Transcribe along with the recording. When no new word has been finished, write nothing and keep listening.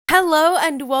Hello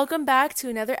and welcome back to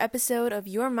another episode of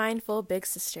Your Mindful Big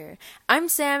Sister. I'm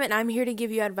Sam and I'm here to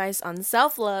give you advice on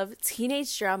self-love,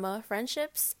 teenage drama,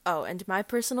 friendships, and my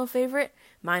personal favorite,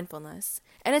 mindfulness.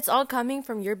 And it's all coming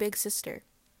from your big sister.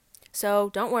 So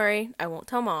don't worry, I won't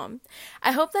tell mom.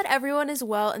 I hope that everyone is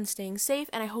well and staying safe,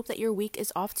 and I hope that your week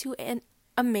is off to an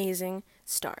amazing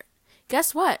start.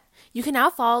 Guess what? You can now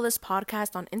follow this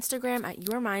podcast on Instagram at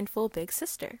Your Mindful Big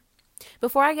Sister.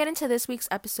 Before I get into this week's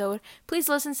episode, please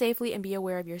listen safely and be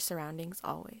aware of your surroundings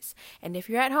always. And if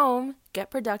you're at home,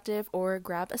 get productive or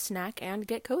grab a snack and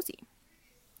get cozy.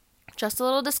 Just a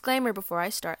little disclaimer before I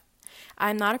start.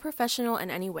 I'm not a professional in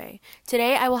any way.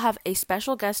 Today I will have a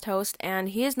special guest host, and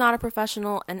he is not a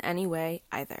professional in any way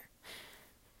either.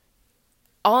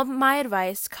 All of my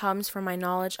advice comes from my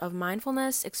knowledge of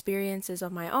mindfulness, experiences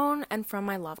of my own, and from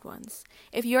my loved ones.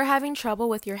 If you're having trouble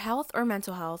with your health or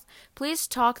mental health, please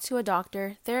talk to a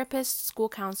doctor, therapist, school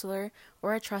counselor,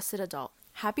 or a trusted adult.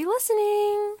 Happy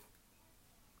listening!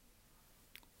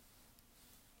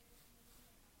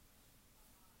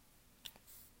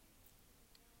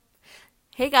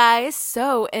 Hey guys,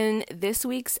 so in this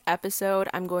week's episode,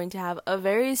 I'm going to have a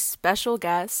very special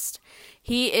guest.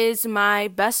 He is my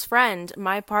best friend,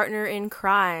 my partner in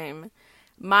crime,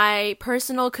 my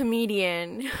personal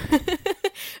comedian,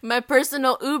 my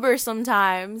personal Uber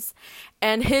sometimes,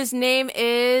 and his name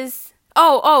is...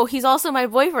 he's also my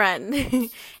boyfriend,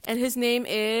 and his name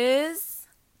is...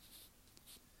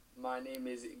 My name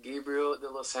is Gabriel De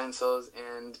Los Santos,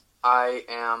 and I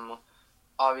am,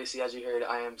 obviously, as you heard,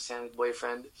 I am Sam's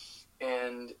boyfriend,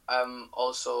 and I'm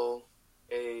also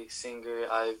a singer.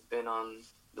 I've been on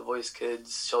The Voice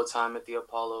Kids, Showtime at the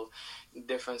Apollo,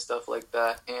 different stuff like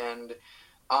that, and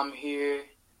I'm here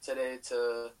today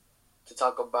to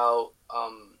talk about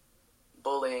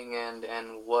bullying and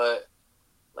what,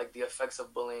 like, the effects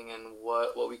of bullying and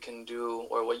what we can do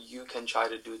or what you can try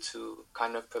to do to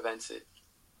kind of prevent it.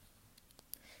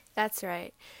 That's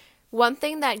right. One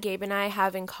thing that Gabe and I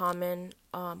have in common,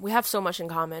 we have so much in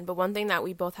common, but one thing that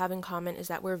we both have in common is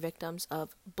that we're victims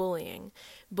of bullying.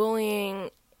 Bullying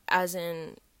as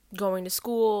in going to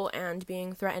school and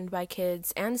being threatened by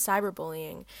kids, and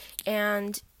cyberbullying.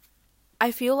 And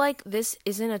I feel like this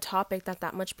isn't a topic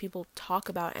that much people talk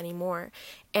about anymore.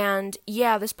 And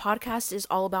yeah, this podcast is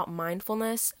all about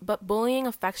mindfulness, but bullying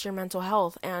affects your mental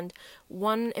health. And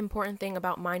one important thing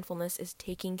about mindfulness is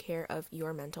taking care of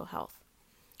your mental health.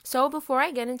 So before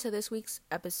I get into this week's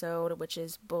episode, which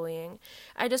is bullying,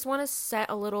 I just want to set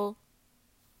a little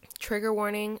trigger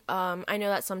warning. I know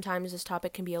that sometimes this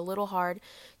topic can be a little hard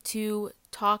to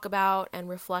talk about and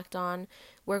reflect on.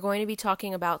 We're going to be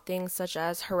talking about things such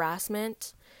as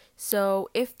harassment. So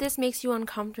if this makes you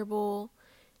uncomfortable,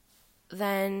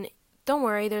 then don't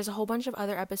worry. There's a whole bunch of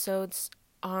other episodes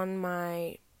on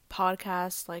my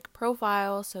podcast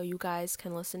profile, so you guys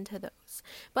can listen to those.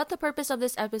 But the purpose of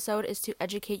this episode is to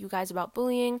educate you guys about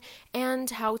bullying and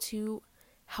how to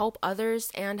help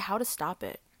others and how to stop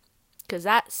it, because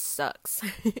that sucks.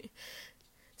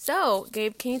 So,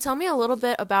 Gabe, can you tell me a little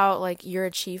bit about your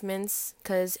achievements?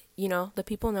 Because the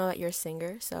people know that you're a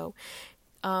singer, so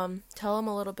tell them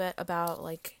a little bit about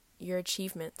your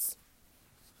achievements.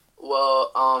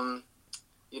 Well,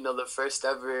 the first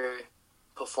ever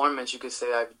performance you could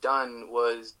say I've done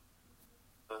was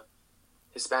a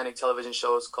Hispanic television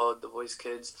show. It's called The Voice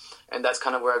Kids, and that's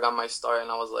kind of where I got my start.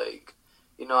 And I was like,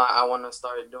 I want to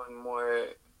start doing more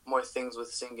things with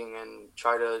singing and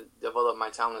try to develop my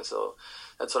talent. So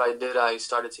that's what I did. I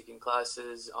started taking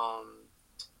classes,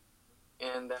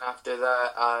 and then after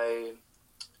that, I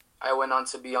went on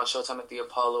to be on Showtime at the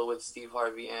Apollo with Steve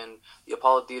Harvey, and the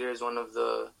Apollo Theater is one of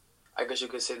the, I guess you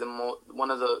could say,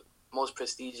 one of the most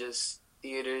prestigious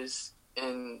theaters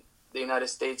in the United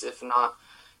States, if not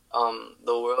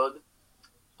the world.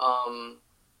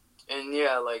 And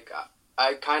yeah,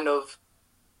 I kind of,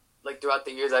 throughout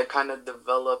the years, I kind of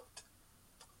developed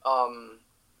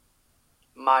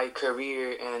my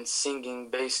career and singing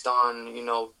based on,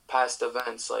 past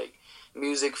events. Like,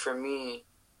 music for me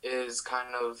is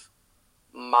kind of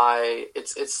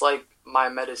it's like my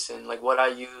medicine, like what I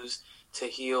use to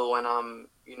heal when I'm,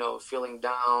 feeling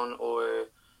down, or,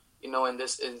 in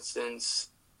this instance,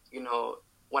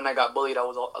 when I got bullied, I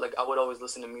would always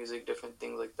listen to music, different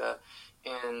things like that.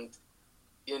 And,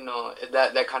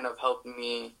 that kind of helped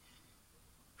me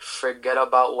forget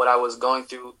about what I was going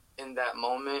through in that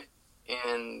moment.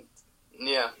 And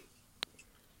yeah.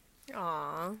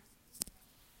 Aw.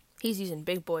 He's using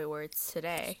big boy words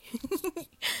today.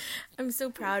 I'm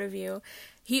so proud of you.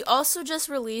 He also just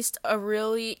released a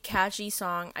really catchy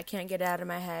song, I can't get it out of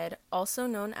my head, also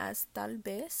known as Tal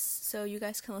vez. So you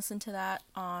guys can listen to that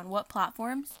on what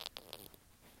platforms?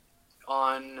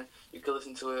 On You can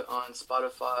listen to it on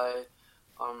Spotify,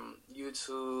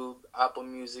 YouTube, Apple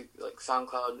Music, like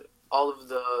SoundCloud, all of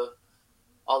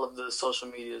the social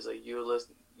medias. Like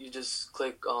you just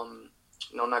click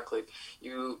no, not click.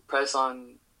 You press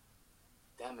on,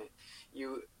 damn it,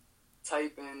 you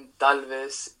type in Tal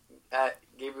vez at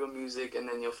Gabriel Music, and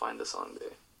then you'll find the song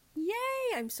there.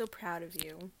 Yay! I'm so proud of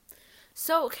you.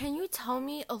 So, can you tell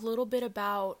me a little bit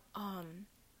about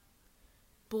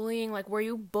bullying? Like, were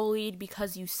you bullied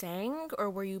because you sang, or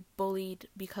were you bullied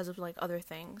because of like other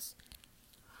things?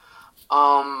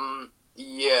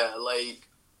 Yeah, like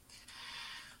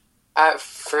at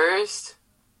first,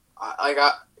 I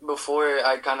got before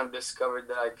I kind of discovered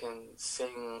that I can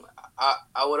sing.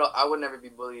 I would never be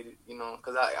bullied, you know,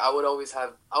 because I would always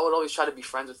try to be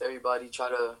friends with everybody, try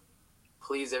to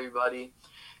please everybody.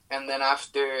 And then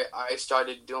after I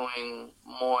started doing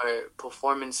more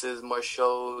performances, more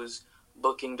shows,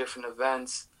 booking different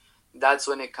events, that's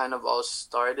when it kind of all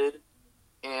started.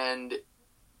 And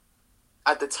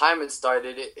at the time it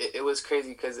started, it was crazy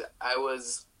because I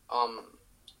was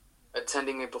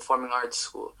attending a performing arts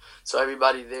school. So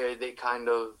everybody there, they kind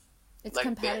of It's like they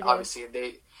competitive. obviously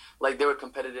they were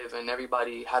competitive and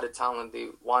everybody had a talent. They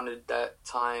wanted that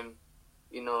time,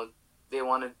 you know, they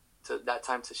wanted to that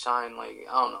time to shine. Like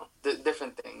I don't know,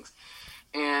 different things.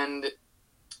 And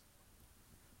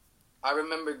I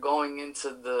remember going into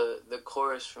the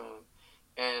chorus room,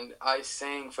 and I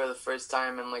sang for the first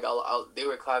time, and like they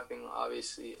were clapping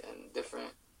obviously and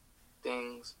different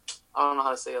things. I don't know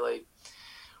how to say it, like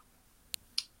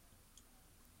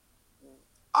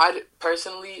I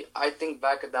personally, I think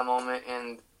back at that moment,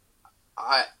 and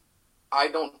I I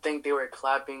don't think they were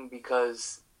clapping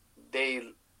because they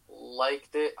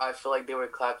liked it. I feel like they were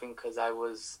clapping because I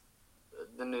was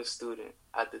the new student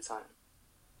at the time,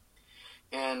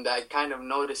 and I kind of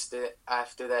noticed it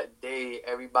after that day.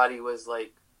 Everybody was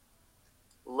like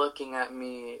looking at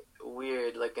me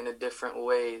weird, like in a different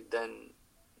way than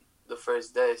the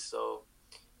first day. So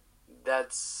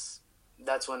that's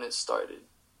that's when it started,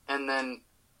 and then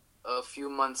a few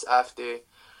months after,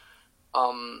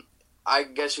 um I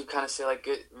guess you kind of say like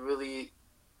it really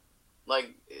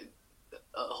like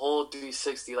a whole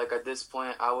 360. Like at this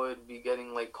point I would be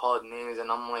getting like called names,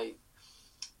 and I'm like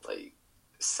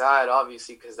sad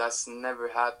obviously because that's never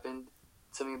happened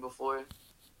to me before,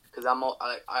 because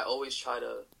I always try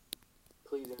to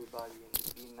please everybody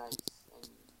and be nice, and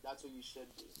that's what you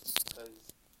should do, because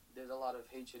there's a lot of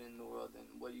hatred in the world, and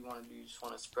what you want to do, you just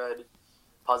want to spread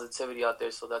positivity out there.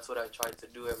 So that's what I try to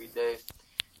do every day.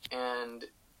 And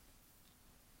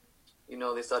you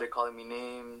know, they started calling me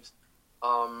names.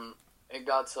 It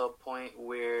got to a point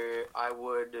where I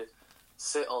would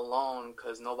sit alone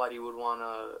because nobody would want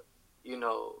to, you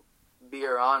know, be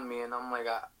around me. And I'm like,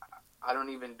 I don't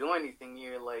even do anything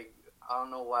here. Like, I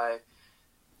don't know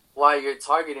why you're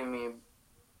targeting me.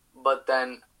 But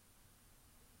then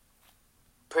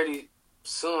pretty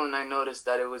soon I noticed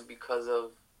that it was because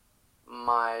of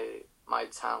my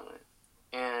talent,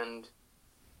 and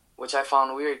which I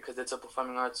found weird because it's a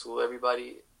performing arts school.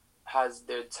 Everybody has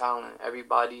their talent.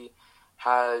 Everybody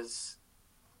has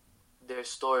their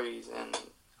stories, and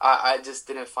I just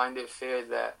didn't find it fair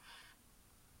that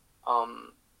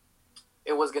um,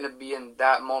 it was gonna be in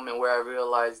that moment where I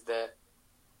realized that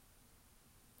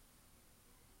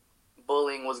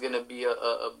bullying was gonna be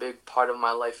a big part of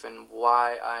my life and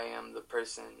why I am the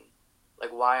person,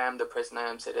 like why I'm the person I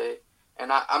am today.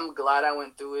 And I'm glad I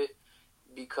went through it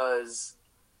because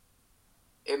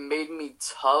it made me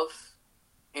tough,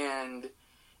 and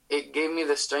it gave me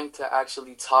the strength to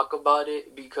actually talk about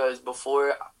it, because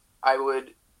before I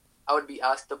would I would be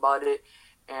asked about it,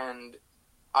 and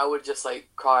I would just like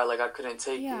cry, like I couldn't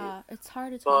take it. Yeah, it's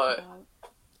hard to talk But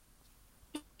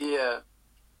about. yeah,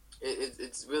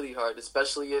 it's really hard,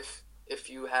 especially if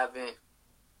you haven't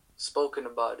spoken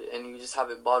about it and you just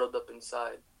have it bottled up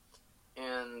inside.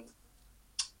 And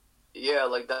yeah,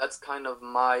 like that's kind of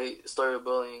my story of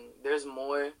bullying. There's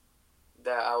more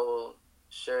that I will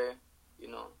share, you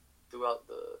know, throughout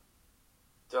the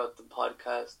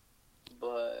podcast.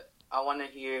 But I want to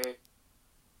hear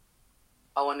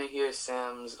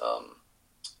Sam's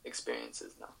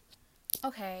experiences now.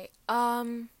 Okay.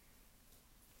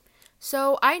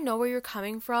 So I know where you're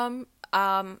coming from.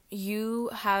 You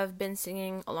have been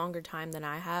singing a longer time than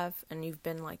I have, and you've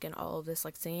been like in all of this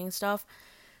like singing stuff.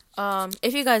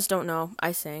 If you guys don't know,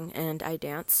 I sing and I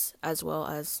dance as well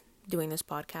as doing this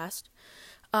podcast.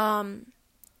 Um,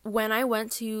 when I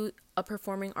went to a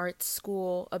performing arts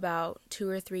school about 2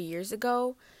 or 3 years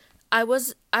ago, I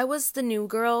was the new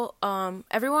girl.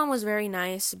 Everyone was very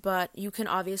nice, but you can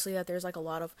obviously see that there's like a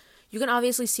lot of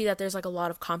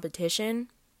competition.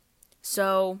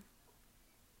 So,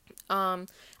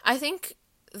 I think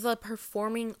the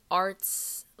performing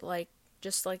arts, like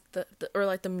just like the or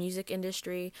like the music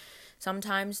industry,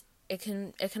 sometimes it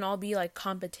can all be like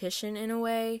competition in a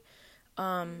way.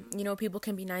 People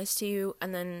can be nice to you,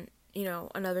 and then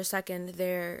another second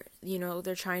they're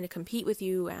trying to compete with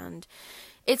you, and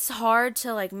it's hard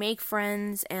to like make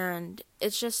friends, and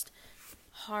it's just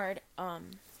hard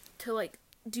to like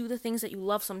do the things that you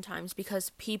love sometimes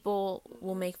because people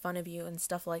will make fun of you and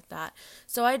stuff like that.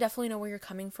 So I definitely know where you're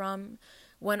coming from.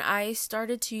 When I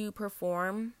started to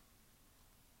perform,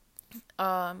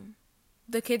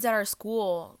 the kids at our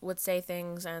school would say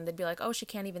things and they'd be like, "Oh, she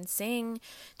can't even sing.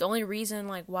 The only reason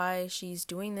like why she's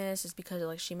doing this is because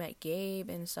like she met Gabe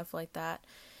and stuff like that."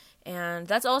 And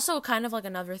that's also kind of like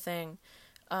another thing.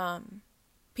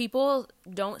 People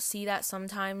don't see that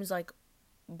sometimes, like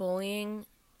bullying,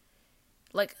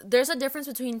 like there's a difference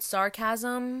between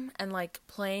sarcasm and like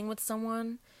playing with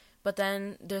someone, but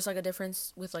then there's like a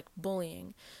difference with like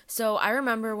bullying. So I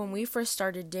remember when we first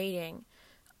started dating,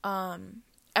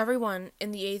 everyone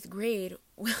in the 8th grade,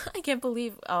 I can't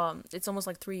believe it's almost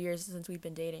like 3 years since we've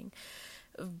been dating,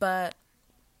 but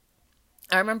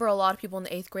I remember a lot of people in the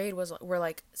 8th grade were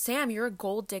like, "Sam, you're a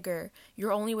gold digger.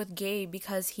 You're only with Gabe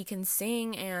because he can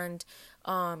sing, and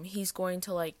he's going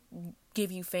to like give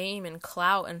you fame and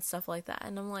clout and stuff like that."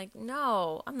 And I'm like,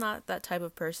 "No, I'm not that type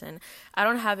of person. I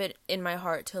don't have it in my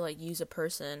heart to like use a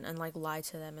person and like lie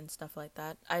to them and stuff like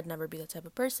that. I'd never be that type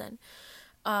of person.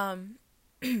 Um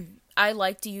I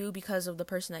liked you because of the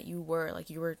person that you were. Like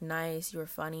you were nice, you were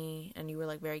funny, and you were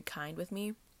like very kind with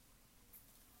me."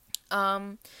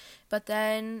 Um, but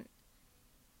then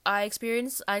I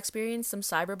experienced some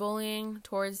cyberbullying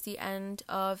towards the end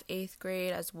of 8th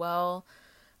grade as well.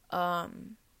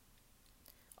 Um,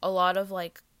 a lot of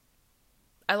like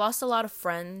I lost a lot of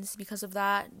friends because of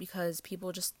that, because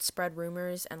people just spread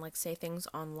rumors and like say things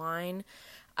online.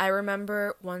 I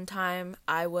remember one time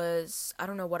I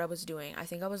don't know what I was doing. I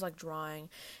think I was like drawing,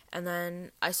 and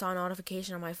then I saw a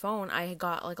notification on my phone. I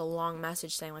got like a long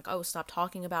message saying like, "Oh, stop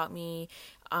talking about me.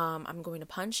 I'm going to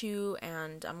punch you."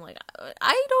 And I'm like,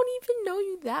 I don't even know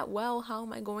you that well. How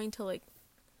am I going to like,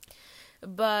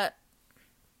 but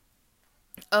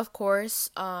of course,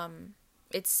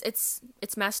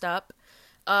 it's messed up.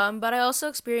 But I also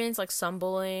experienced like some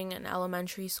bullying in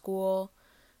elementary school.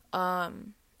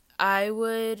 Um, I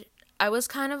would, I was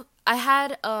kind of, I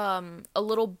had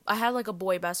like a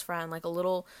boy best friend, like a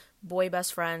little boy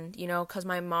best friend, cause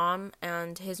my mom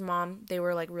and his mom, they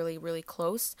were like really, really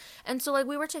close. And so like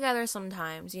we were together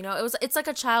sometimes, it's like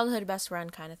a childhood best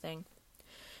friend kind of thing.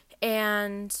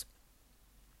 And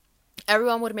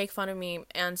everyone would make fun of me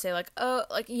and say like, "Oh,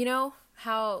 like,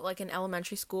 how like in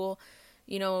elementary school,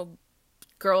 you know,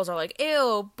 girls are like,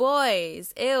 ew,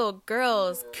 boys, ew,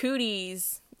 girls,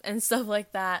 cooties," and stuff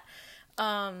like that.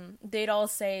 They'd all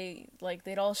say, like,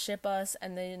 they'd all ship us,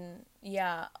 and then,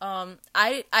 yeah,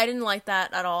 I didn't like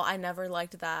that at all. I never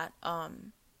liked that.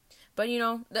 But,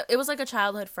 it was like a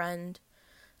childhood friend.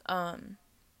 Um,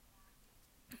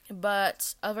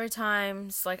 but other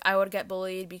times, like, I would get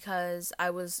bullied because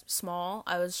I was small,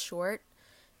 I was short,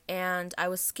 and I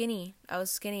was skinny. I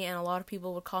was skinny, and a lot of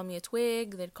people would call me a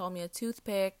twig, they'd call me a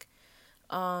toothpick.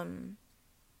 Um,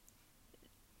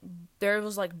 there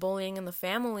was like bullying in the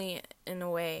family in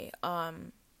a way,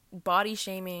 body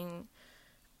shaming.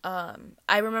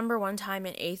 I remember one time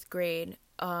in 8th grade,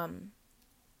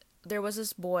 there was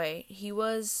this boy. He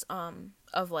was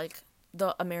of like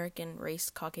the American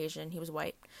race, Caucasian. He was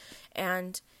white,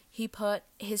 and he put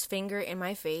his finger in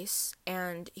my face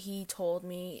and he told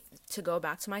me to go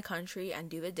back to my country and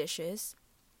do the dishes.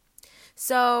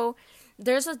 So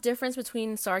there's a difference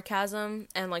between sarcasm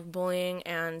and like bullying,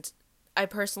 and I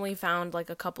personally found like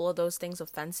a couple of those things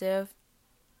offensive.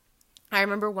 I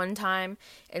remember one time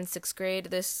in 6th grade,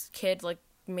 this kid like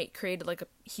created like a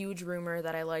huge rumor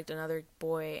that I liked another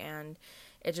boy, and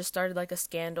it just started like a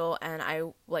scandal, and I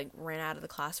like ran out of the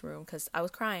classroom because I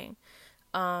was crying.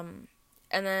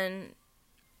 And then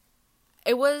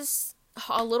it was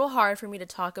a little hard for me to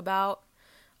talk about,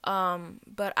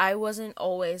 but I wasn't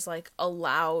always like a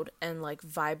loud and like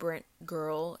vibrant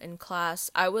girl in class.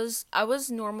 I was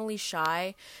normally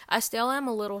shy. I still am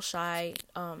a little shy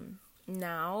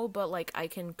now, but like I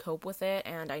can cope with it,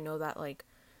 and I know that like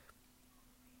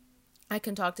I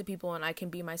can talk to people and I can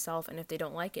be myself, and if they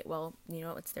don't like it, well,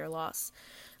 it's their loss.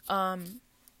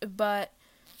 but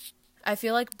I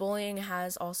feel like bullying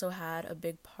has also had a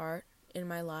big part in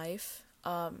my life.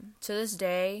 To this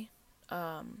day,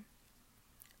 now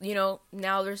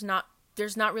there's not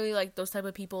really like those type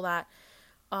of people that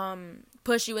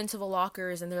push you into the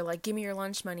lockers and they're like, give me your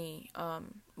lunch money.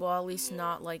 Well, at least Yeah.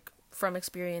 not like from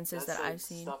experiences That's that like I've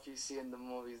seen. stuff you see in the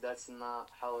movies. That's not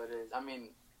how it is. I mean,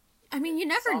 I mean, you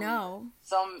never some know.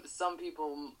 some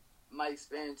people might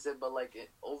experience it, but like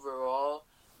overall,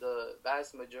 the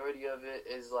vast majority of it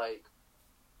is like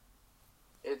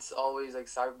it's always like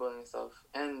cyberbullying and stuff.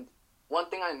 And one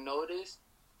thing I noticed,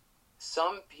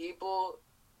 some people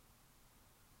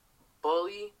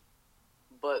bully,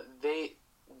 but they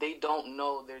don't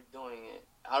know they're doing it.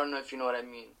 I don't know if you know what I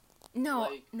mean. No,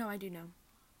 Like no, I do know.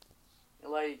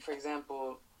 like for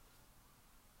example,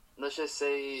 let's just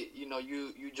say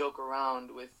you joke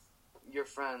around with your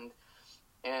friend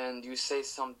and you say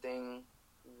something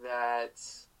that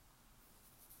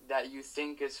that you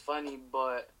think is funny,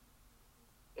 but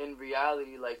in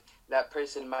reality, like that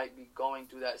person might be going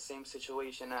through that same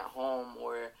situation at home,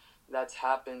 or that's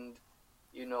happened,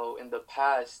 in the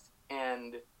past,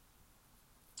 and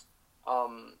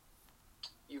um,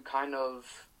 you kind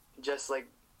of just like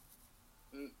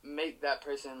make that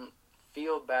person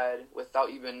feel bad without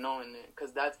even knowing it,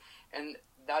 because that's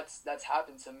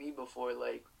happened to me before.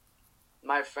 Like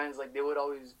my friends, like they would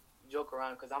always joke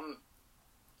around, because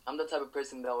I'm the type of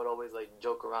person that would always like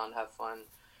joke around, have fun.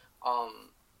 Um,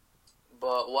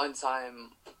 but one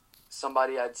time,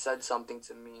 somebody had said something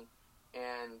to me,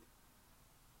 and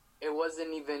it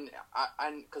wasn't even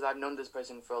because I've known this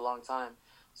person for a long time,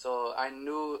 so I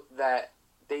knew that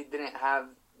they didn't have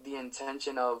the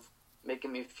intention of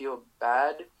making me feel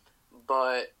bad,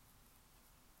 but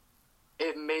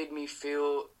it made me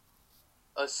feel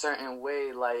a certain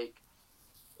way. Like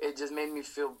it just made me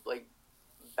feel like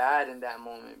bad in that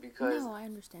moment, because No, I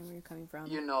understand where you're coming from.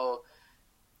 you know,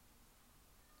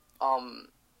 um,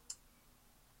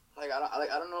 I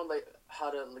don't know like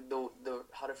how to like the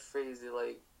how to phrase it.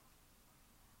 Like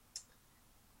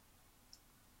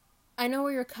I know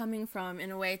where you're coming from in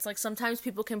a way. It's like sometimes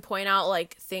people can point out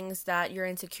like things that you're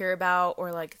insecure about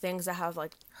or like things that have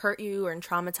like hurt you or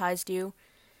traumatized you.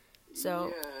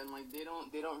 So, yeah, and like they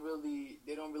don't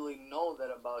really know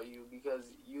that about you, because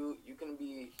you can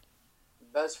be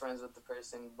best friends with the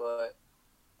person, but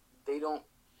they don't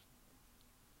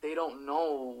they don't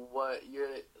know what your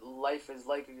life is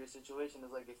like or your situation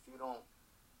is like if you don't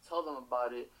tell them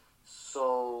about it.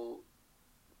 So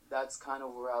that's kind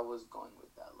of where I was going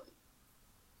with that. Like,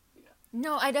 yeah.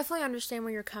 no, I definitely understand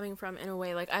where you're coming from in a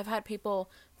way. Like I've had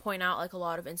people point out like a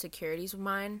lot of insecurities of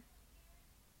mine,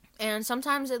 and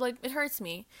sometimes it hurts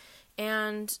me.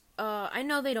 And I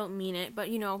know they don't mean it, but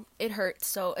it hurts.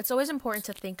 So it's always important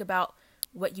to think about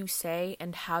what you say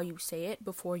and how you say it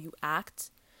before you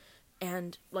act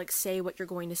and like say what you're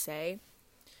going to say.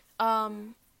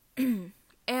 Um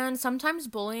and sometimes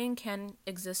bullying can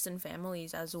exist in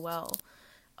families as well.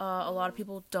 A lot of Mm-hmm.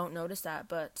 people don't notice that,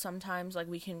 but sometimes like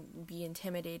we can be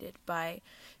intimidated by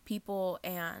people,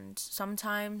 and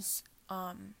sometimes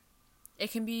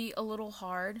it can be a little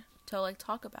hard to like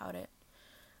talk about it.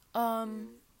 Um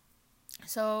Mm-hmm.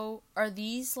 so are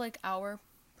these like our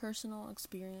personal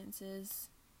experiences?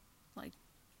 Like,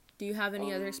 do you have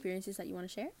any other Um. experiences that you want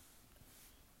to share?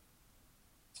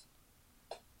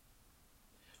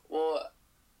 Well,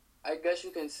 I guess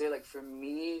you can say like for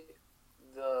me,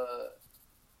 the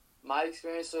my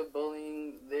experience with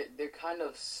bullying, they're kind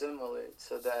of similar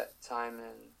to that time,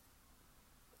 and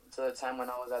to the time when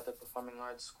I was at the performing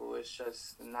arts school. It's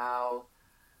just now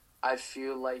I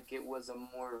feel like it was a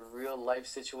more real life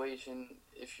situation,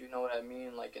 if you know what I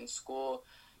mean. Like in school,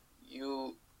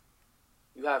 you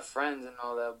you have friends and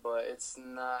all that, but it's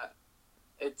not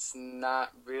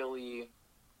really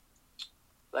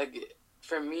like,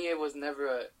 for me it was never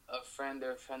a friend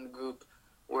or a friend group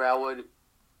where I would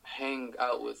hang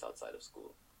out with outside of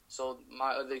school. So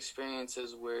my other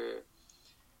experiences were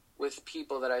with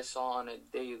people that I saw on a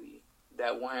daily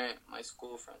that weren't my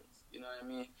school friends. You know what I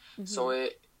mean? So Mm-hmm.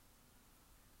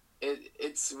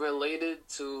 it's related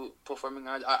to performing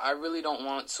arts. I really don't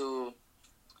want to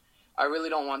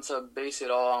base it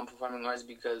all on performing arts,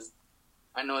 because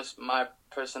I know it's my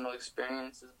personal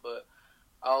experiences, but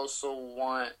I also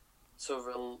want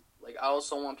I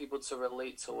also want people to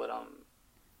relate to what I'm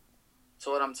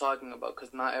talking about,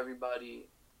 because not everybody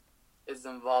is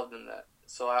involved in that.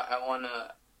 So I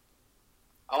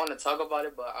wanna talk about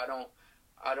it, but I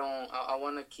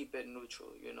want to keep it neutral.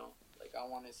 Like I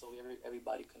want it so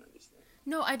everybody can understand.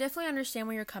 No, I definitely understand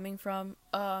where you're coming from.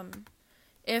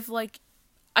 If like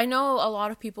I know a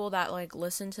lot of people that like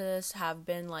listen to this have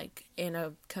been like in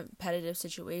a competitive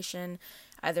situation,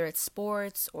 either it's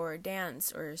sports or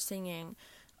dance or singing.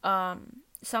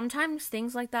 Sometimes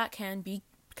things like that can be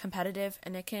competitive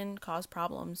and it can cause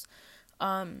problems.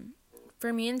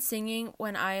 For me in singing,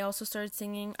 when I also started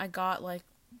singing, I got like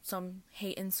some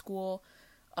hate in school.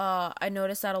 I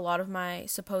noticed that a lot of my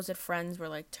supposed friends were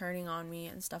like turning on me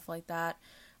and stuff like that.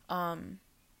 Um,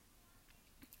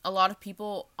 a lot of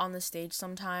people on the stage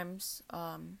sometimes.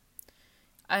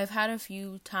 I've had a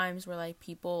few times where like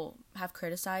people have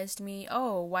criticized me.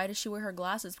 Oh, why does she wear her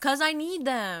glasses? Because I need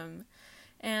them.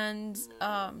 And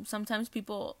sometimes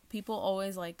people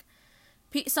always like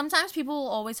sometimes people will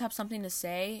always have something to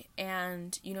say,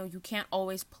 and you know you can't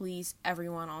always please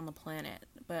everyone on the planet.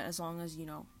 But as long as you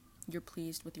know you're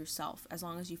pleased with yourself, as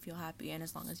long as you feel happy, and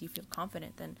as long as you feel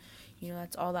confident, then you know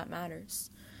that's all that matters.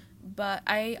 But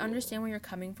I understand where you're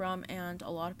coming from, and a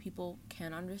lot of people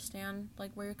can understand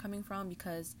like where you're coming from,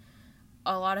 because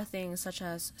a lot of things such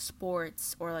as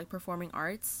sports or like performing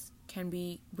arts can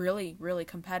be really really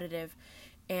competitive,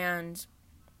 and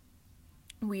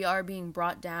we are being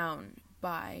brought down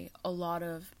by a lot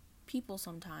of people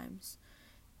sometimes,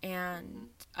 and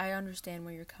I understand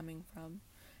where you're coming from.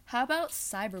 How about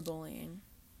cyberbullying?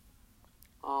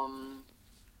 Um,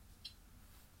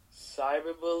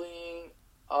 Cyberbullying.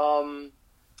 Um,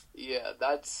 yeah,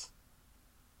 that's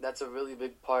a really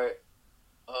big part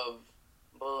of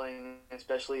bullying,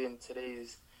 especially in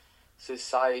today's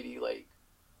society. Like,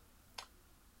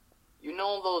 you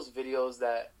know those videos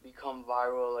that become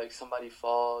viral, like somebody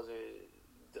falls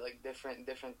or like different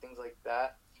things like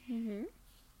that. Mm-hmm.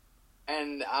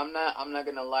 And I'm not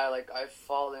gonna lie, like I've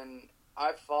fallen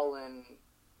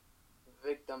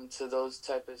victim to those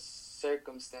type of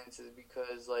circumstances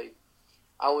because like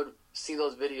I would see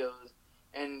those videos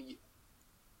and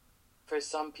for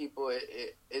some people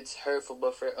it's hurtful,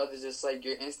 but for others it's like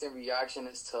your instant reaction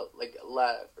is to like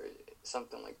laugh or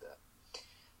something like that.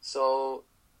 So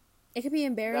It could be that's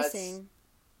embarrassing.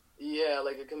 yeah,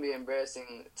 like it can be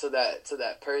embarrassing to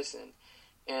that person,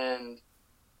 and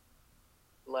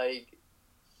like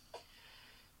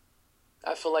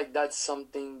I feel like that's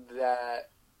something that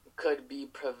could be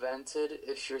prevented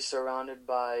if you're surrounded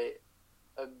by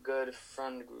a good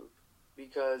friend group.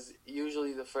 Because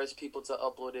usually the first people to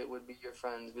upload it would be your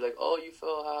friends. Be like, oh, you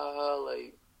fell, ha ha, ha,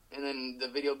 like, and then the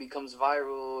video becomes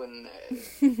viral,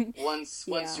 and once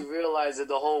Yeah. you realize that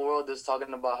the whole world is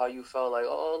talking about how you felt, like,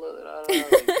 oh, la, la,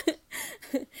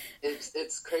 la, like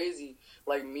it's crazy.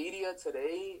 Like media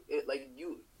today, it like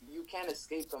you can't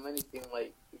escape from anything.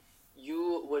 Like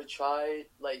you would try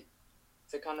like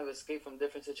to kind of escape from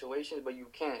different situations, but you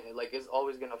can't. Like it's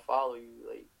always gonna follow you.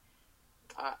 Like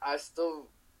I still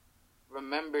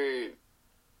remember,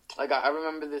 like I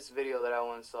remember this video that I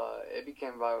once saw. It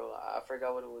became viral. I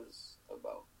forgot what it was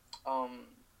about.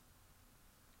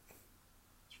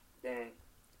 Dang.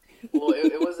 Well,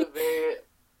 it was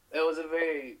a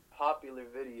very popular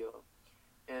video,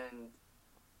 and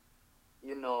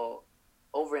you know,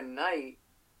 overnight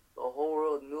the whole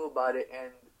world knew about it,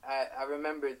 and I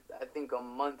remember I think a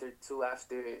month or two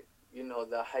after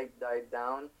the hype died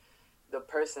down, the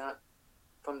person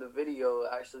from the video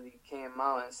actually came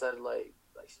out and said like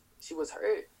she was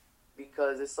hurt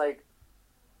because it's like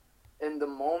in the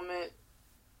moment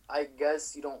I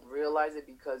guess you don't realize it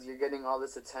because you're getting all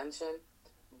this attention,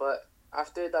 but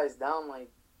after it dies down,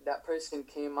 like that person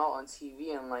came out on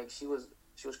TV and like she was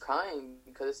crying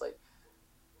because it's like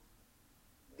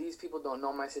these people don't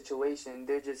know my situation.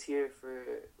 They're just here for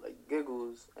like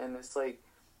giggles, and it's like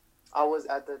I was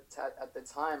at the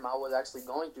time I was actually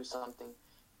going through something,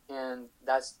 and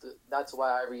that's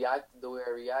why I reacted the way I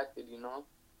reacted.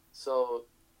 So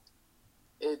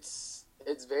it's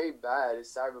very bad.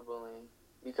 It's cyberbullying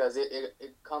because it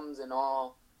comes in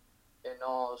all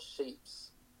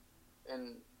shapes,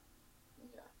 and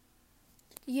yeah.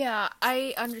 Yeah,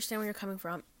 I understand where you're coming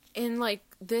from. In like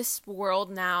this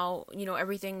world now, you know,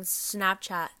 everything's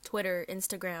Snapchat, Twitter,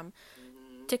 Instagram,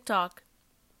 Hmm. TikTok.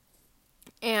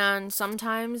 And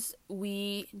sometimes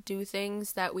we do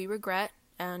things that we regret,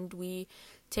 and we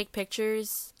take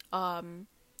pictures,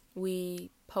 we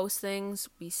post things,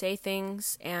 we say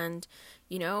things, and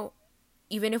you know,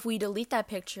 even if we delete that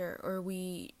picture or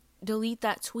we delete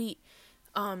that tweet,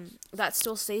 that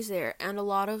still stays there. And a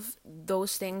lot of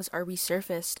those things are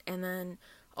resurfaced, and then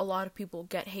a lot of people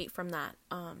get hate from that.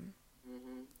 Hmm.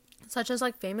 Such as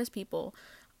like famous people.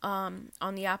 On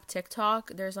the app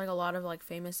TikTok, there's like a lot of like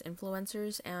famous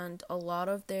influencers, and a lot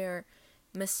of their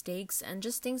mistakes and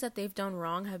just things that they've done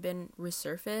wrong have been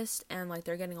resurfaced, and like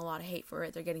they're getting a lot of hate for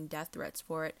it. They're getting death threats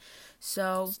for it.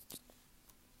 So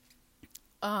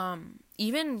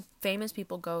Even famous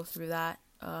people go through that,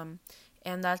 and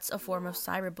that's a form of Yeah.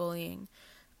 cyberbullying.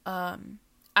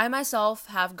 I myself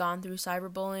have gone through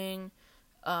cyberbullying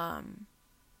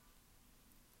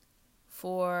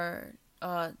for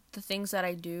the things that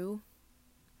I do.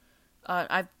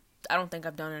 I don't think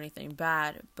I've done anything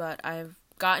bad, but I've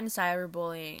gotten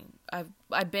cyberbullying.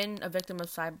 I've been a victim of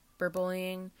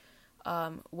cyberbullying.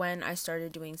 When I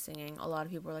started doing singing, a lot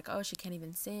of people were like, "Oh, she can't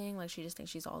even sing. Like, she just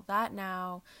thinks she's all that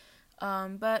now."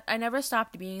 But I never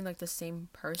stopped being like the same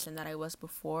person that I was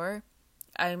before.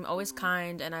 I'm always Mm-hmm.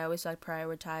 kind, and I always like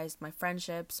prioritize my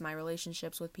friendships, my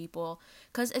relationships with people,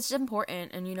 because it's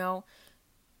important. And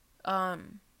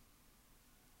um,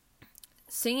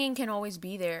 singing can always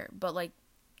be there, but like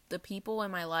the people in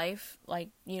my life, like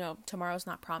tomorrow's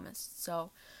not promised.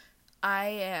 So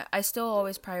I still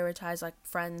always prioritize like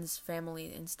friends,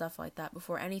 family, and stuff like that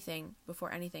before anything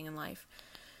in life.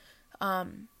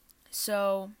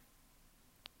 So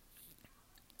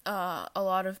a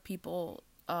lot of people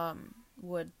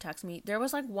would text me. There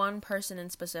was like one person in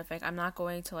specific. I'm not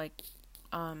going to like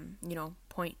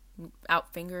point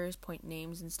out fingers, point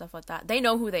names and stuff like that. They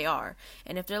know who they are.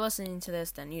 And if they're listening to this,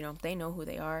 then they know who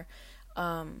they are.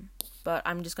 But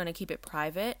I'm just going to keep it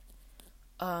private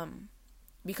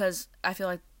because I feel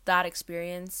like that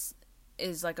experience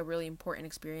is like a really important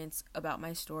experience about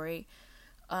my story.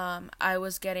 I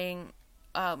was getting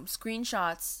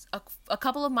screenshots. A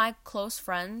couple of my close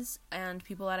friends and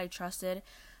people that I trusted,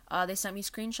 they sent me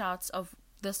screenshots of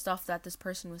the stuff that this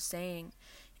person was saying,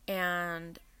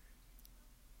 and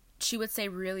she would say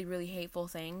really, really hateful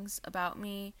things about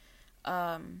me.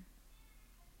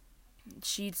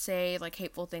 She'd say like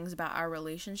hateful things about our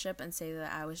relationship and say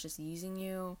that I was just using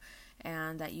you,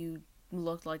 and that you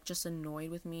looked like just annoyed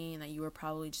with me, and that you were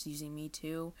probably just using me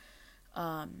too.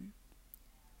 And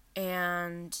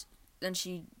then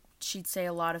she'd say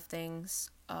a lot of things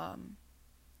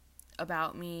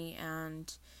about me,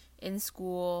 and in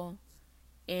school,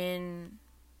 in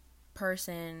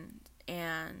person,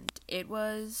 and it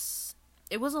was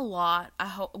a lot.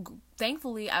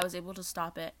 Thankfully I was able to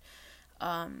stop it,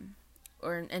 and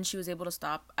she was able to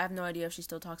stop. I have no idea if she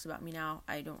still talks about me now.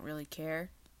 I don't really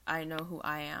care. I know who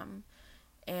I am.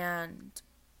 And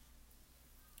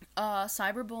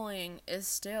cyberbullying is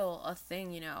still a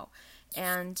thing,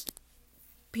 and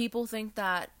people think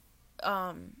that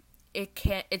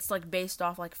it's like based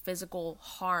off like physical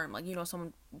harm, like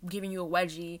someone giving you a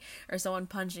wedgie or someone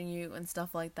punching you and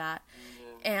stuff like that.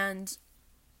 Yeah. And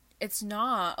it's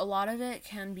not. A lot of it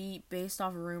can be based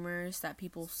off rumors that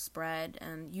people spread,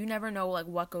 and you never know like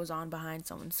what goes on behind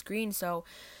someone's screen. So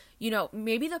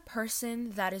maybe the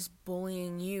person that is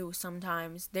bullying you,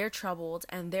 sometimes they're troubled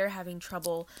and they're having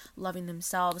trouble loving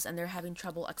themselves, and they're having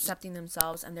trouble accepting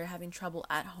themselves, and they're having trouble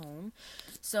at home.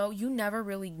 So you never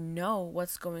really know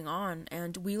what's going on.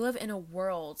 And we live in a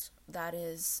world that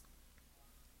it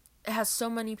has so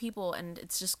many people, and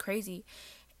it's just crazy.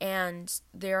 And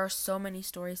there are so many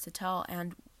stories to tell.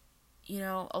 And,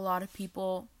 a lot of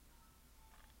people,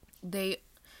 they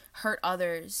hurt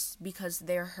others because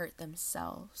they're hurt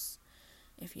themselves,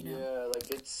 if you know. Yeah, like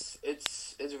it's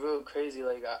real crazy.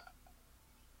 Like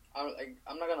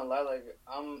I'm not gonna lie. Like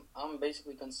I'm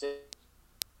basically considered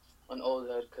an old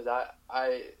head because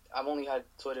I've only had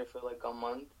Twitter for like a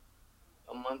month,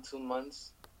 2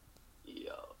 months.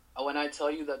 Yo, when I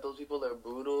tell you that those people are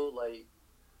brutal, like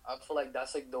I feel like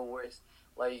that's like the worst.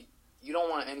 Like you don't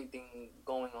want anything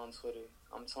going on Twitter.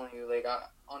 I'm telling you, like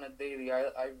on a daily,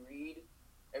 I read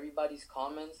everybody's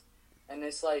comments, and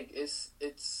it's like it's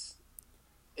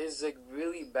like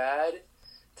really bad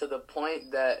to the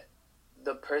point that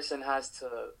the person has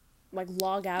to Like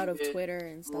log out of either Twitter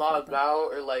and stuff like log that. out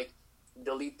or like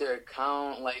delete their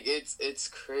account. Like it's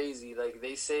crazy. Like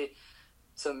they say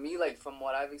to me, like from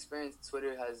what I've experienced,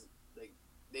 Twitter has like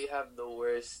they have the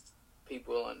worst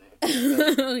people on there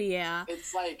because Yeah.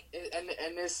 it's like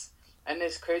and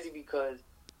it's crazy because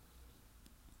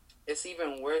it's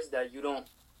even worse that you don't.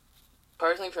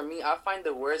 Personally, for me, I find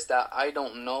the worst that I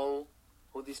don't know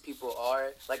who these people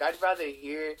are. Like I'd rather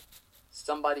hear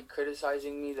somebody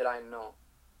criticizing me that I know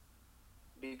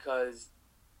because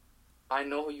I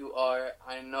know who you are.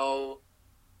 I know,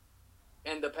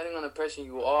 and depending on the person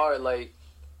you are, like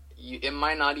it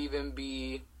might not even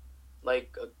be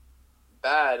like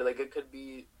bad. Like it could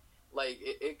be like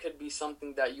it could be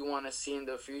something that you want to see in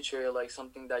the future, like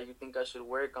something that you think I should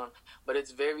work on. But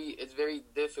it's very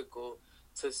difficult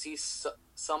to see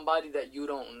somebody that you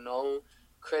don't know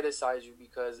criticize you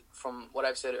because from what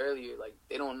I've said earlier, like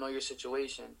they don't know your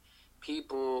situation.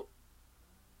 People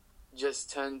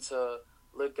just tend to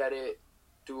look at it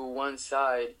through one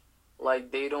side,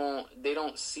 Like they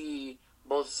don't see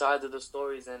both sides of the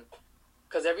stories, and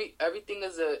because everything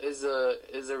is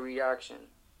a reaction.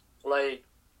 Like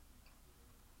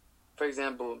for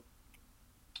example,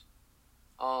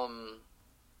 um,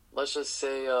 let's just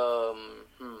say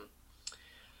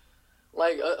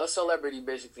like a celebrity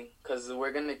basically, because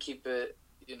we're gonna keep it,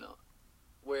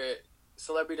 where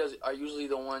celebrities are usually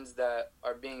the ones that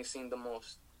are being seen the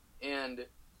most, and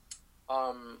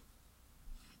um,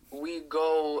 we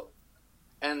go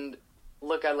and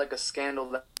look at like a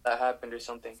scandal that happened or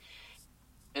something,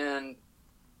 and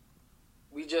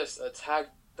we just attack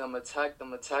them,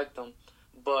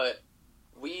 but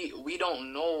we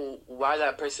don't know why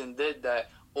that person did that,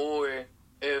 or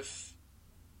if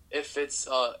if it's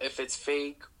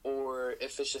fake, or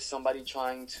if it's just somebody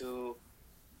trying to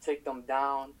take them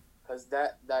down, because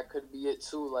that could be it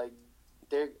too. Like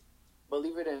they're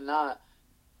believe it or not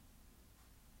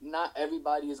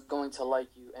everybody is going to like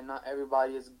you, and not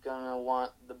everybody is gonna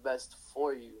want the best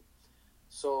for you.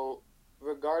 So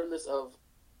regardless of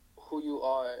who you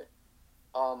are,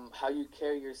 how you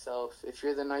carry yourself, if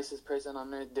you're the nicest person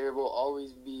on earth, there will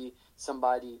always be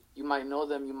somebody. You might know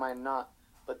them, you might not,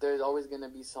 but there's always gonna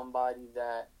be somebody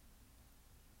that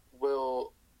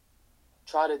will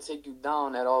try to take you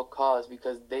down at all costs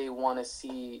because they want to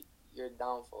see your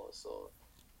downfall. So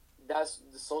that's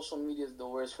the social media is the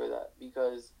worst for that,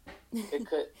 because it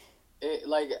could it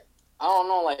like I don't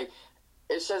know, like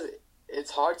it's just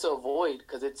it's hard to avoid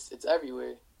because it's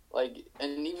everywhere. Like,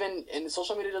 and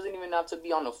social media doesn't even have to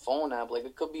be on the phone app. Like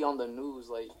it could be on the news.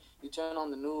 Like you turn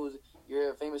on the news,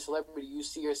 you're a famous celebrity, you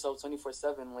see yourself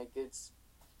 24/7. Like it's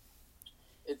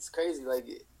crazy. Like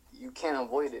you can't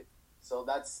avoid it. So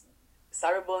that's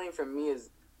cyberbullying for me is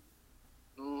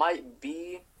might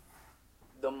be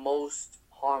the most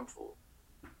harmful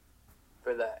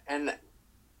for that. And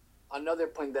another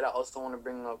point that I also want to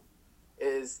bring up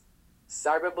is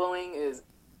cyberbullying is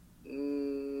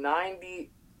 95%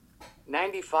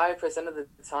 of the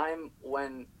time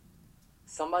when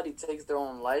somebody takes their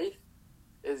own life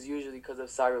is usually because of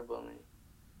cyberbullying.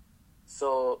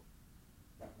 So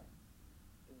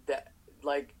that,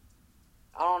 like,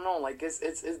 I don't know, like it's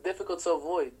difficult to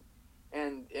avoid,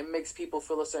 and it makes people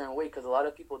feel a certain way because a lot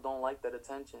of people don't like that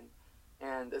attention,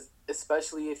 and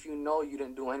especially if you know you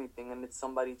didn't do anything and it's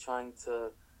somebody trying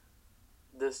to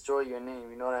destroy your name.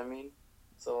 You know what I mean?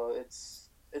 So it's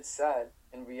sad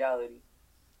in reality.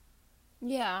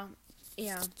 Yeah.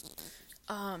 Yeah.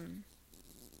 Um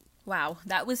wow,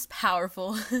 that was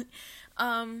powerful.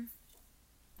 um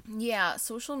yeah,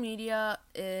 social media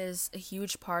is a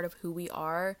huge part of who we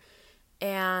are,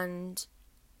 and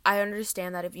I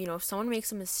understand that if someone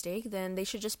makes a mistake, then they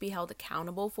should just be held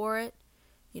accountable for it.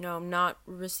 Not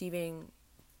receiving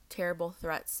terrible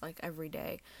threats like every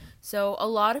day. So a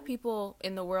lot of people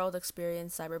in the world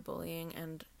experience cyberbullying,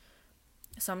 and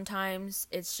sometimes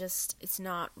it's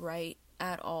not right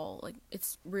at all. Like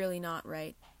it's really not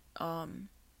right. Um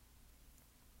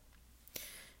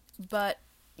but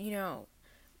you know,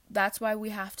 that's why we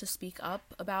have to speak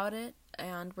up about it,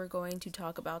 and we're going to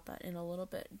talk about that in a little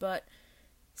bit. But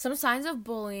some signs of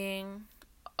bullying,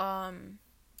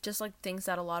 just like things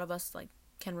that a lot of us like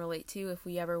can relate to if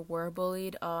we ever were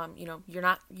bullied. You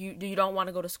don't want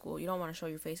to go to school. You don't want to show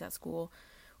your face at school,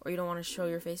 or you don't want to show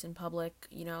your face in public.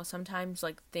 Sometimes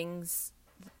like things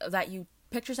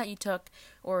pictures that you took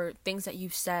or things that you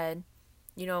said,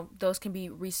 those can be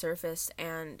resurfaced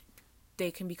and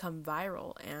they can become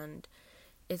viral, and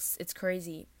it's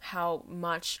crazy how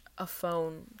much a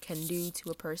phone can do to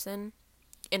a person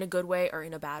in a good way or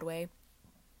in a bad way.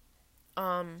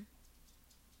 Um,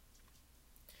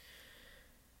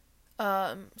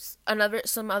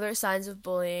 some other signs of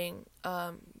bullying.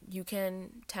 You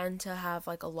can tend to have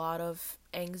like a lot of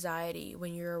anxiety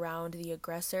when you're around the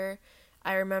aggressor.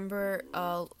 I remember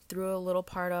through a little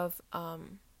part of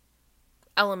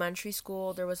elementary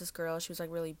school, there was this girl. She was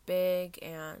like really big,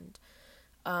 and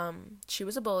she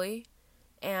was a bully,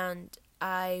 and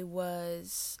I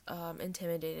was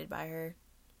intimidated by her.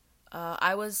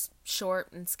 I was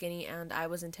short and skinny, and I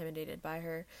was intimidated by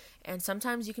her. And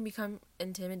sometimes you can become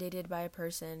intimidated by a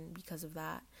person because of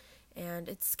that. And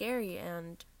it's scary,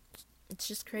 and it's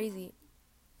just crazy.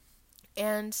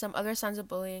 And some other signs of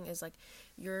bullying is like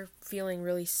you're feeling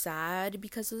really sad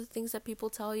because of the things that people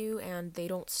tell you, and they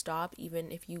don't stop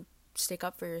even if you stick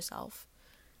up for yourself.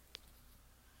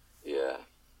 Yeah.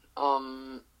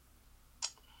 Um.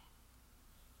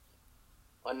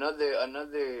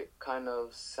 Another kind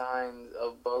of signs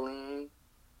of bullying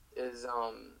is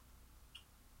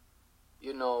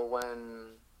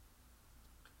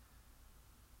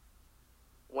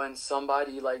when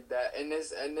somebody like that, and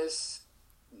this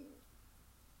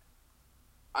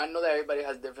I know that everybody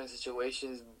has different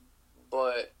situations,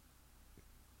 but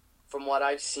from what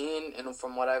I've seen and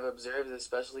from what I've observed,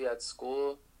 especially at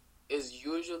school, is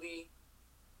usually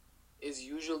is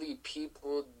usually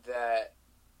people that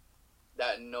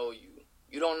know you.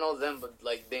 You don't know them, but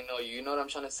like they know you. You know what I'm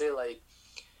trying to say? Like,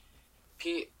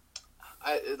 P,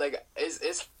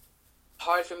 it's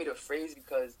hard for me to phrase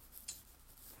because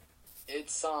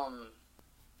it's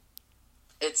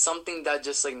it's something that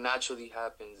just like naturally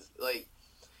happens. Like,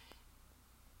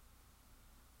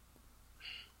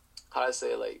 how do I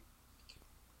say it? Like,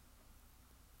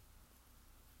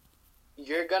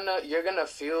 you're gonna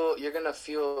feel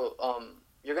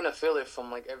it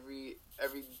from like every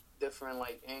different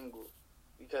like angle,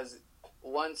 because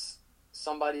once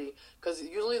somebody, because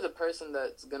usually the person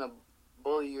that's gonna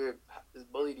bully you or has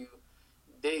bullied you,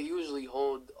 they usually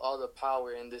hold all the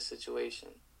power in this situation.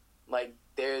 Like,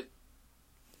 they're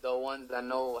the ones that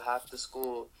know half the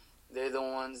school. They're the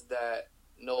ones that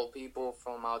know people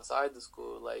from outside the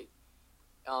school. Like,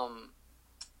 um,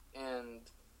 and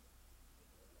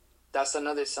that's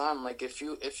another sign. Like, if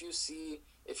you see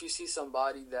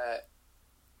somebody that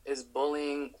is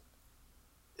bullying,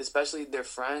 especially their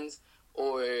friends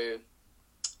or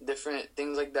different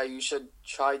things like that, you should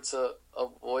try to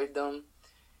avoid them.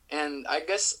 And I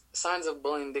guess signs of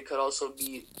bullying, they could also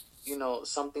be,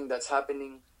 something that's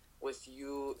happening with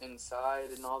you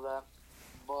inside and all that.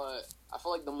 But I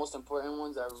feel like the most important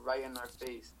ones are right in our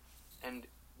face, and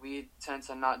we tend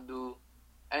to not do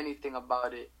anything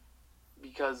about it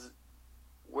because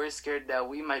we're scared that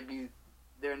we might be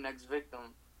their next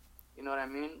victim. You know what I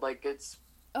mean? Like,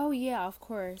 Oh yeah, of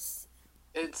course.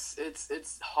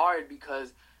 it's hard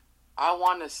because I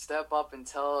want to step up and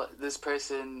tell this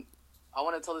person. I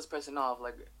want to tell this person off.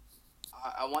 Like,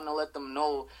 I want to let them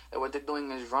know that what they're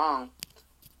doing is wrong.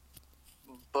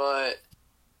 But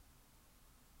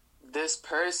this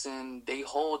person, they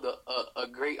hold a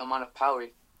great amount of power,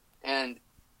 and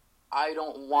I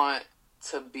don't want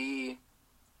to be.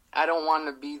 I don't want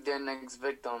to be their next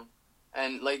victim.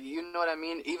 And like, you know what I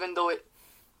mean? Even though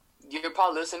you're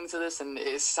probably listening to this and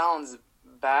it sounds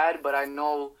bad, but I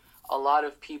know a lot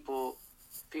of people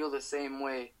feel the same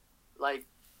way. Like,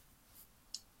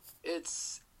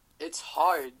 it's it's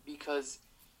hard because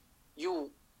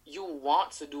you you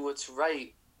want to do what's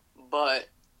right, but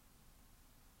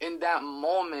in that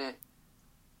moment,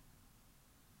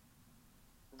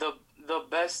 the the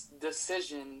best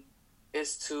decision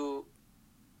is to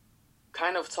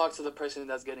kind of talk to the person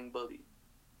that's getting bullied.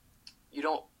 You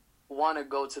don't want to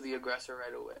go to the aggressor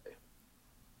right away,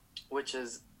 which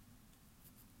is,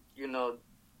 you know,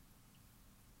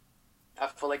 I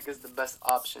feel like is the best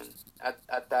option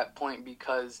at that point,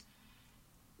 because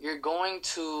you're going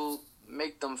to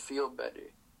make them feel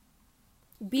better.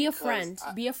 Be a Because friend.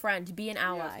 Be a friend. Be an yeah,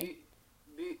 ally.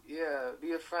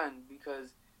 be a friend,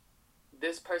 because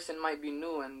this person might be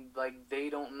new and like they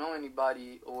don't know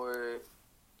anybody, or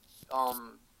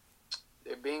um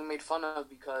they're being made fun of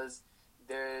because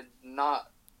they're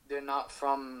not they're not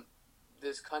from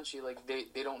this country. Like,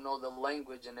 they don't know the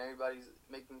language and everybody's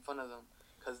making fun of them,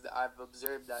 because I've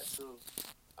observed that too.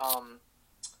 um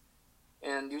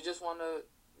and you just want to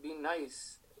be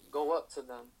nice, go up to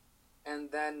them,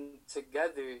 and then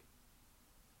together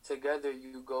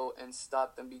you go and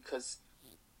stop them, because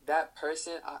that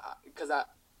person, because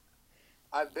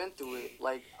I've been through it.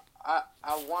 Like, I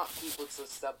want people to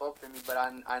step up for me, but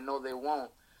I know they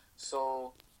won't.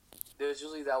 So there's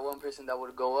usually that one person that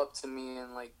would go up to me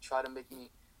and like try to make me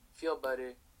feel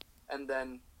better, and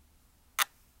then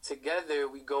together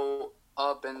we go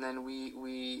up, and then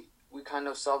we kind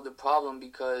of solve the problem,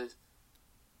 because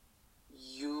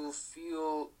you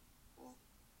feel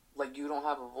like you don't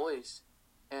have a voice,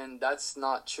 and that's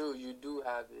not true. You do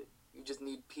have it. You just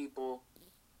need people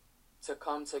to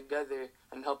come together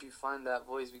and help you find that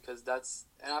voice, because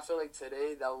and I feel like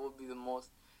today that will be the most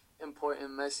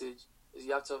important message, is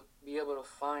you have to be able to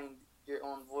find your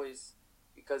own voice,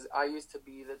 because I used to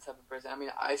be the type of person, I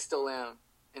mean, I still am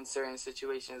in certain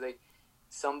situations. Like,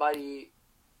 somebody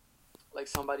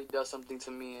somebody does something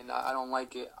to me and I don't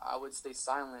like it, I would stay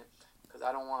silent, because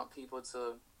I don't want people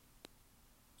to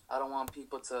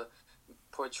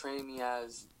portray me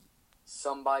as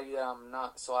somebody that I'm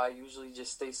not. So I usually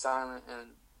just stay silent and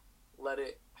let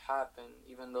it happen,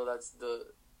 even though that's the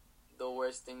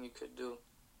worst thing you could do.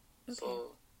 Okay.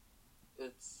 So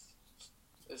it's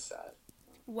it's sad.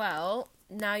 Well,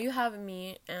 now you have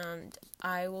me, and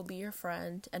I will be your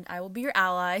friend, and I will be your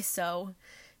ally. So,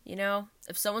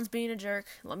 if someone's being a jerk,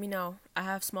 let me know. I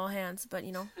have small hands, but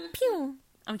pew.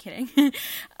 I'm kidding.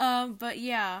 But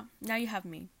yeah, now you have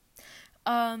me.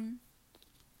 Um,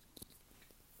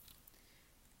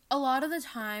 a lot of the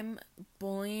time,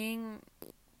 bullying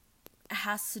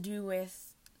has to do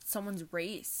with someone's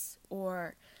race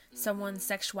or someone's Mm-hmm.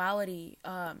 sexuality,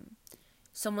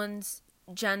 someone's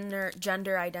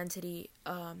gender identity,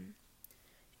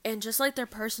 and just like their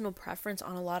personal preference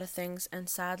on a lot of things. And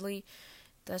sadly,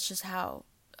 that's just how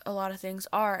a lot of things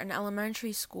are. In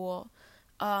elementary school,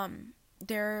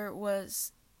 there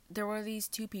was there were these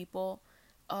two people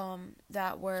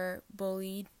that were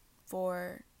bullied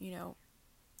for,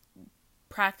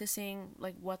 practicing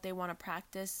like what they want to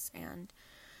practice. And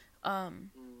Mm.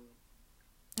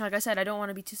 like I said, I don't want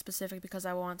to be too specific because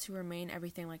I want to remain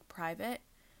everything like private.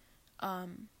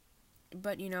 um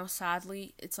but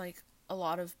sadly, it's like a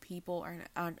lot of people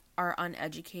are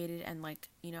uneducated, and like,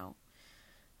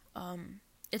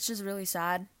 it's just really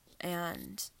sad.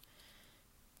 And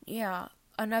yeah,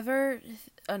 another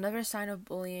sign of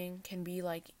bullying can be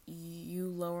like you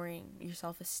lowering your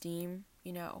self-esteem.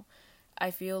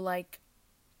 I feel like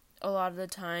a lot of the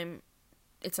time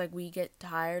it's like we get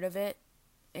tired of it,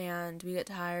 and we get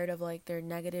tired of like their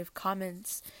negative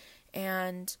comments.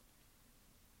 And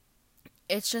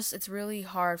it's really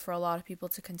hard for a lot of people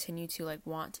to continue to like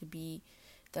want to be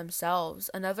themselves.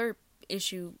 Another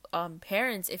issue,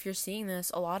 parents, if you're seeing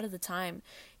this, a lot of the time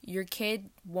your kid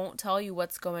won't tell you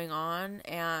what's going on.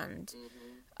 And Mm-hmm.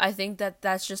 I think that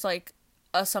that's just like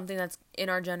something that's in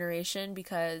our generation,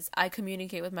 because I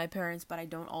communicate with my parents, but I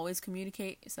don't always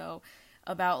communicate so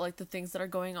about like the things that are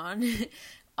going on.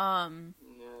 um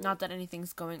Yeah. Not that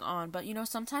anything's going on, but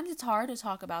sometimes it's hard to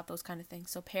talk about those kind of things.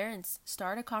 So parents,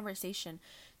 start a conversation.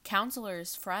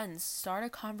 Counselors, friends, start a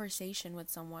conversation with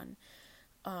someone.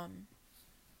 um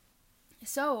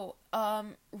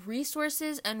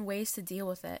Resources and ways to deal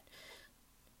with it.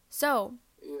 So,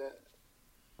 Yeah.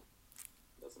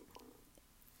 That's important.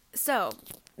 So,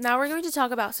 now we're going to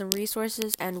talk about some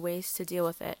resources and ways to deal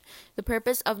with it. The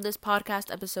purpose of this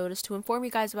podcast episode is to inform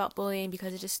you guys about bullying,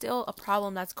 because it is still a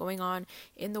problem that's going on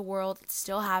in the world. It's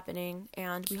still happening,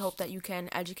 and we hope that you can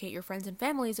educate your friends and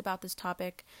families about this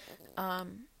topic,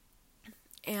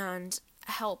 and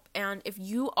help. And if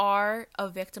you are a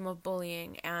victim of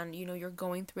bullying and you're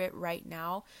going through it right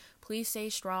now, please stay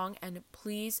strong and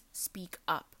please speak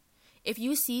up. If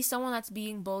you see someone that's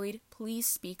being bullied, please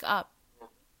speak up.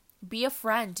 Be a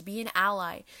friend, be an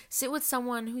ally. Sit with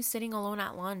someone who's sitting alone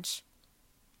at lunch.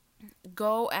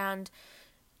 Go and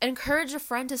encourage a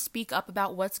friend to speak up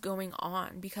about what's going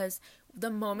on, because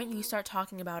the moment you start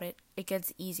talking about it, it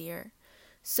gets easier.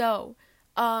 So,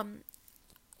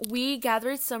 we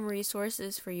gathered some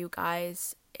resources for you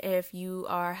guys if you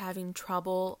are having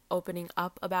trouble opening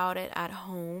up about it at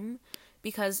home,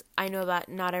 because I know that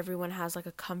not everyone has like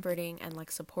a comforting and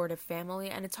like supportive family,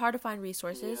 and it's hard to find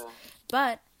resources. Yeah.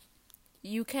 But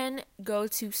you can go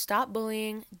to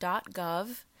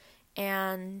stopbullying.gov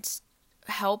and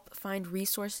help find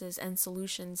resources and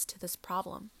solutions to this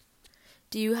problem.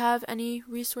 Do you have any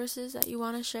resources that you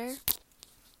want to share?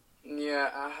 Yeah,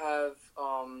 I have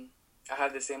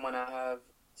the same one. I have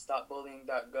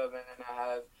stopbullying.gov, and then I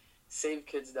have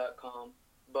savekids.com.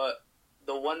 But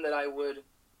the one that I would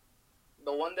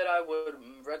the one that I would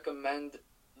recommend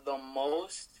the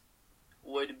most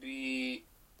would be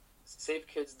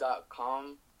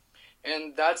savekids.com.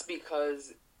 And that's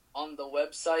because on the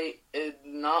website it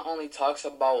not only talks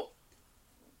about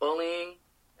bullying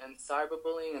and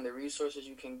cyberbullying and the resources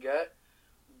you can get,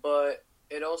 but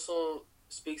it also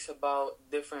speaks about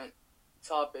different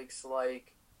topics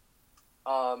like,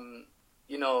 um,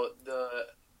 the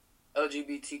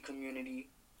LGBT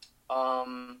community,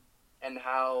 and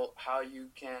how you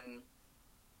can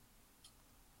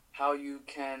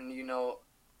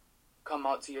come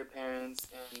out to your parents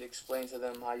and explain to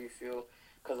them how you feel,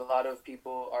 because a lot of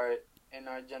people are in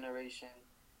our generation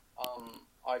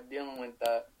are dealing with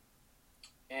that.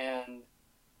 And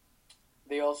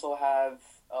they also have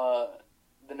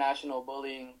the National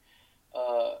Bullying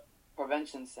uh,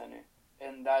 Prevention Center,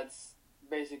 and that's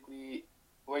basically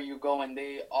where you go, and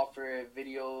they offer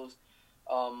videos,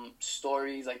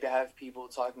 stories. Like, they have people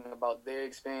talking about their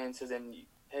experiences, and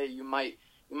hey, you might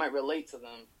relate to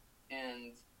them.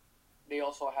 And they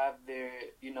also have their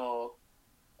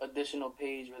additional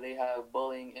page where they have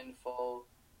bullying info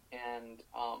and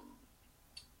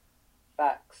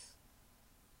facts.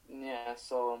 Yeah,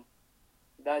 so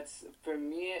that's for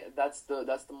me. That's the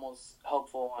most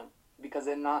helpful one, because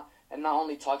it not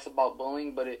only talks about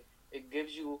bullying, but it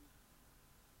gives you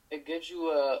it gives you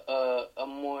a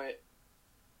more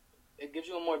it gives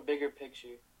you a more bigger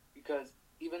picture, because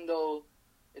even though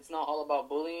it's not all about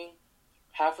bullying,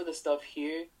 half of the stuff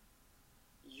here,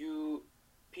 you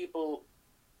people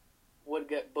would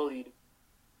get bullied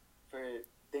for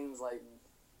things like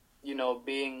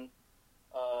being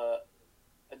a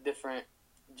different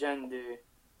gender,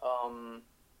 um,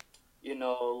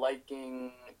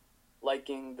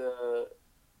 liking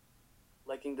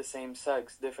the same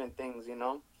sex, different things.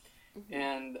 Hmm.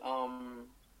 And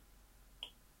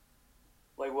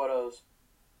like what else?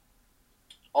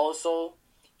 Also,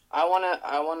 I wanna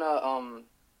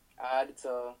add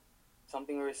to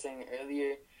something we were saying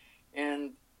earlier,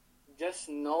 and just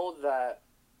know that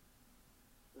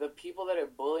the people that are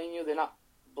bullying you, they're not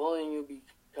bullying you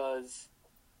because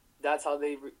that's how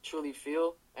they truly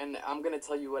feel. And I'm gonna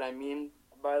tell you what I mean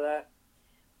by that.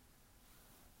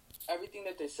 Everything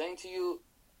that they're saying to you,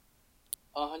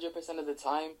 100% of the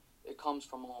time, it comes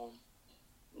from home.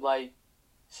 Like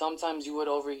sometimes you would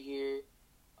overhear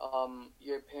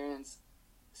your parents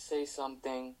say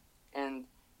something, and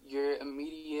your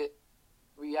immediate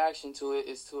reaction to it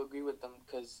is to agree with them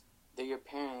because they're your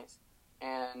parents,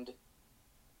 and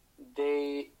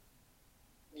they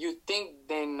you think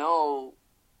they know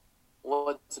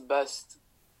what's best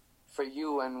for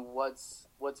you and what's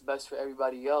best for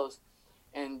everybody else,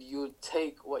 and you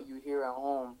take what you hear at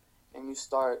home and you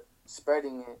start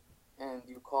spreading it, and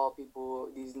you call people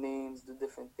these names, do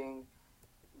different things.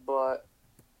 But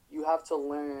you have to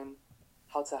learn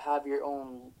how to have your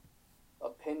own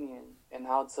opinion and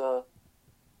how to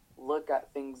look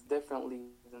at things differently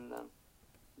than them,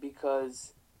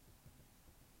 because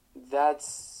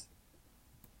that's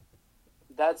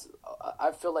that's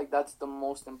I feel like that's the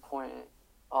most important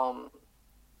um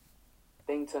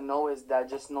thing to know, is that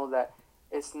just know that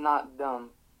it's not them,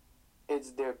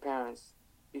 it's their parents,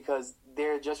 because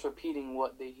they're just repeating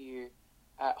what they hear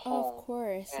at Of home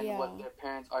course, and what yeah. their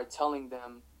parents are telling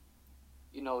them.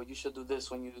 You should do this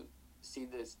when you see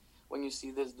this, when you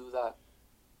see this, do that.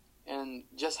 And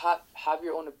just have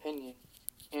your own opinion,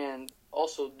 and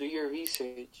also do your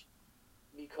research,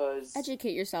 because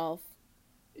Educate yourself.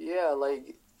 yeah,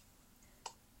 like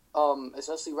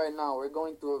especially right now, we're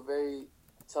going through a very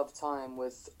tough time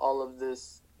with all of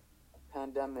this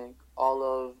pandemic, all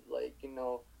of, like,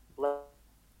 Black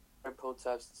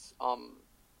protests.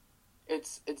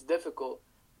 It's difficult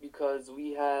because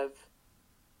we have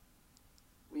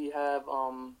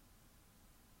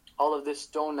all of this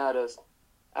thrown at us,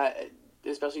 uh,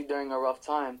 especially during a rough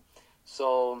time.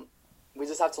 So we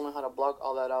just have to learn how to block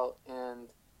all that out and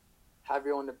have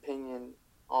your own opinion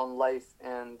on life,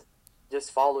 and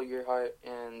just follow your heart,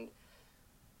 and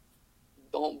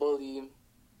don't bully,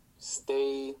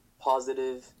 stay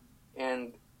positive,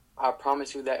 and I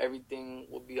promise you that everything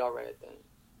will be all right then.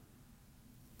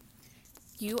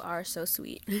 You are so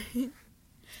sweet.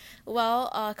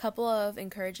 Well, a couple of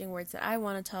encouraging words that I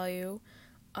want to tell you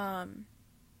um,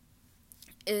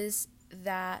 is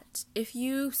that if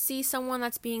you see someone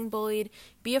that's being bullied,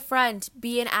 be a friend,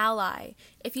 be an ally.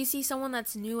 If you see someone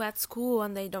that's new at school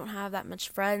and they don't have that much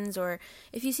friends, or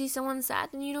if you see someone sad,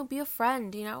 then be a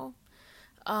friend.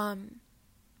 Um,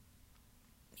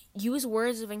 Use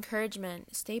words of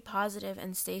encouragement, stay positive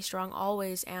and stay strong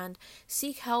always, and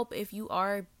seek help if you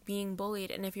are being bullied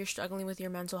and if you're struggling with your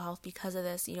mental health because of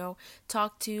this.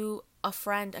 Talk to a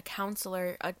friend, a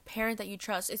counselor, a parent that you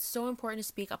trust. It's so important to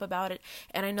speak up about it,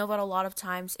 and I know that a lot of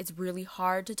times it's really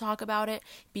hard to talk about it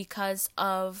because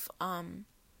of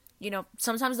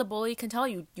sometimes the bully can tell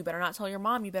you, you better not tell your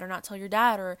mom, you better not tell your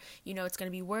dad, or it's going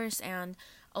to be worse, and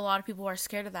a lot of people are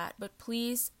scared of that. But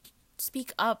please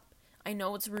speak up. I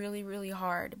know it's really, really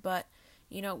hard, but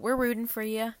we're rooting for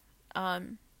you.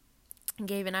 Um,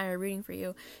 Gabe and I are rooting for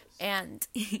you, and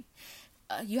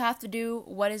you have to do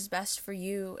what is best for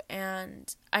you.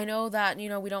 And I know that we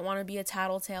don't want to be a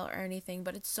tattletale or anything,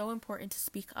 but it's so important to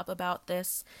speak up about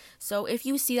this. So if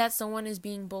you see that someone is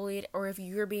being bullied or if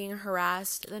you're being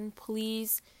harassed, then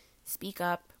please speak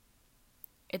up.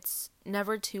 It's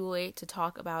never too late to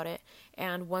talk about it,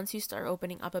 and once you start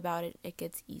opening up about it, it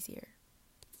gets easier.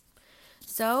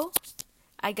 So,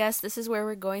 I guess this is where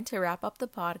we're going to wrap up the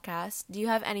podcast. Do you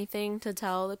have anything to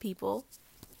tell the people?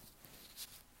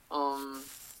 Um,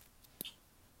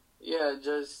 yeah,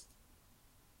 just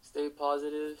stay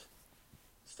positive,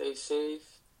 stay safe,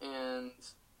 and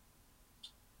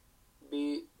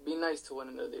be nice to one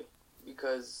another,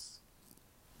 because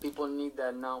people need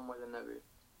that now more than ever.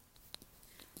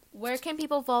 Where can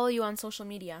people follow you on social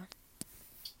media?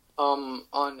 On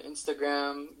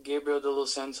Instagram, Gabriel De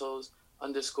Los Santos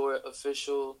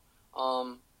 _official.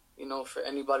 For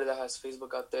anybody that has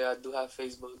Facebook out there, I do have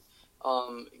Facebook.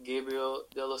 Gabriel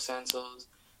De Los Santos.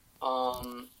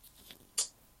 Um,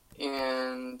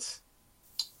 and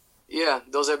yeah,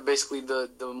 those are basically the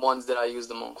ones that I use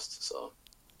the most. So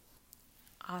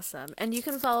Awesome. And you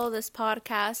can follow this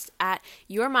podcast at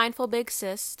Your Mindful Big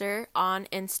Sister on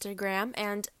Instagram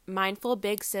and Mindful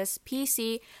Big Sis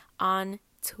PC on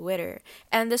Twitter.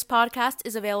 And this podcast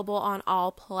is available on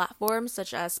all platforms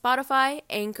such as Spotify,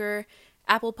 Anchor,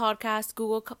 Apple Podcasts,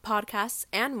 Google Podcasts,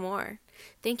 and more.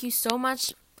 Thank you so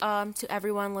much to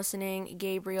everyone listening.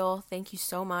 Gabriel, thank you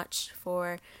so much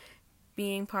for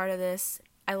being part of this.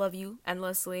 I love you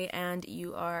endlessly, and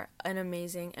you are an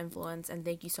amazing influence, and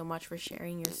thank you so much for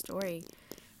sharing your story.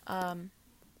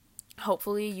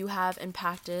 Hopefully you have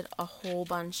impacted a whole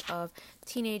bunch of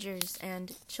teenagers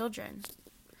and children.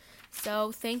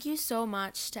 So thank you so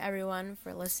much to everyone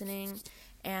for listening,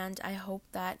 and I hope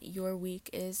that your week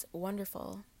is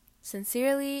wonderful.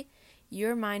 Sincerely,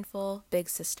 your mindful big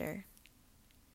sister.